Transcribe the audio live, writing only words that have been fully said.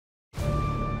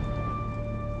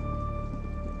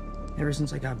Ever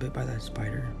since I got bit by that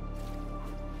spider,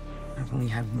 I've only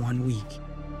had 1 week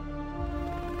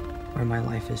where my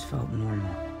life has felt normal.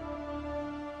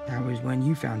 That was when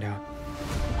you found out.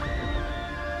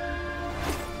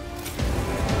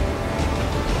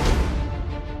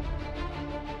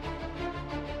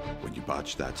 When you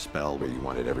botched that spell where you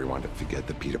wanted everyone to forget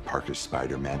that Peter Parker's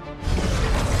Spider-Man,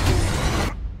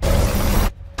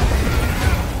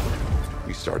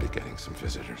 we started getting some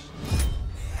visitors.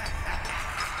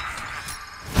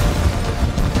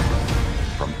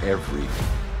 From every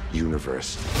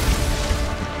universe.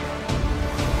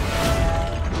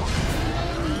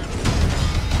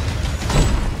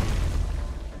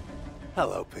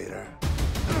 Hello, Peter.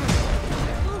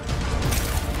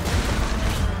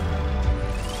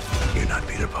 You're not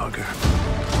Peter Parker.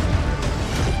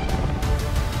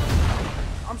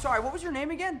 I'm sorry, what was your name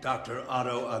again? Dr.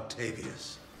 Otto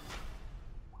Octavius.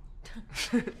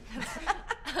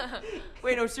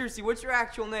 Wait, no, seriously, what's your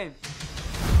actual name?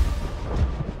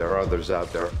 There are others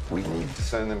out there. We need to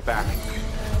send them back.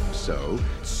 So,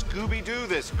 Scooby-Doo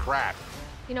this crap.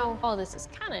 You know, all this is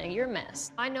kind of your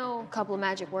mess. I know a couple of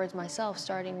magic words myself,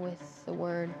 starting with the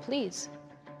word please.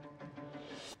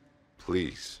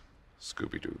 Please,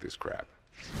 Scooby-Doo this crap.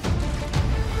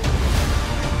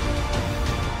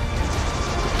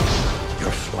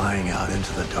 You're flying out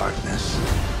into the darkness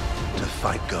to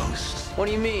fight ghosts. What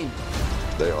do you mean?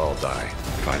 They all die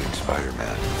fighting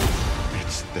Spider-Man.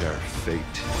 It's their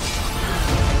fate.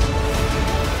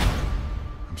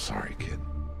 I'm sorry, kid.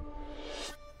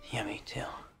 Yeah, me too.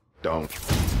 Don't.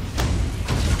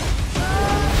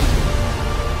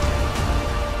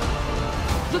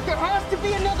 Look, there has to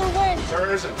be another way!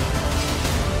 There isn't.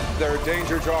 They're a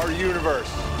danger to our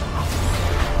universe.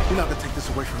 You're not gonna take this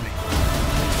away from me.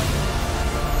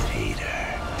 Peter,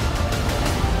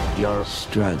 you're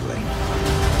struggling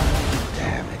to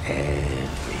have everything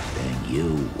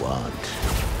you want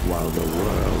while the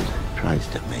world tries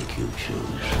to make you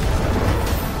choose.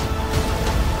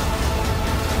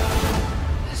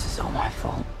 This is all my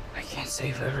fault. I can't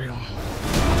save everyone.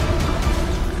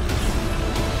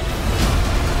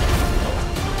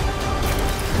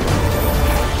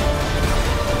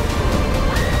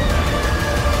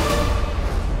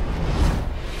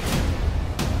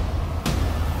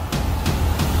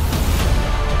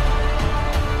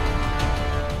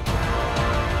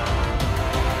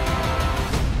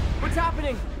 What's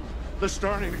happening? They're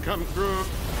starting to come through,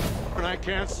 and I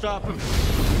can't stop them.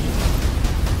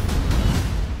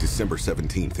 December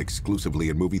 17th, exclusively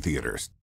in movie theaters.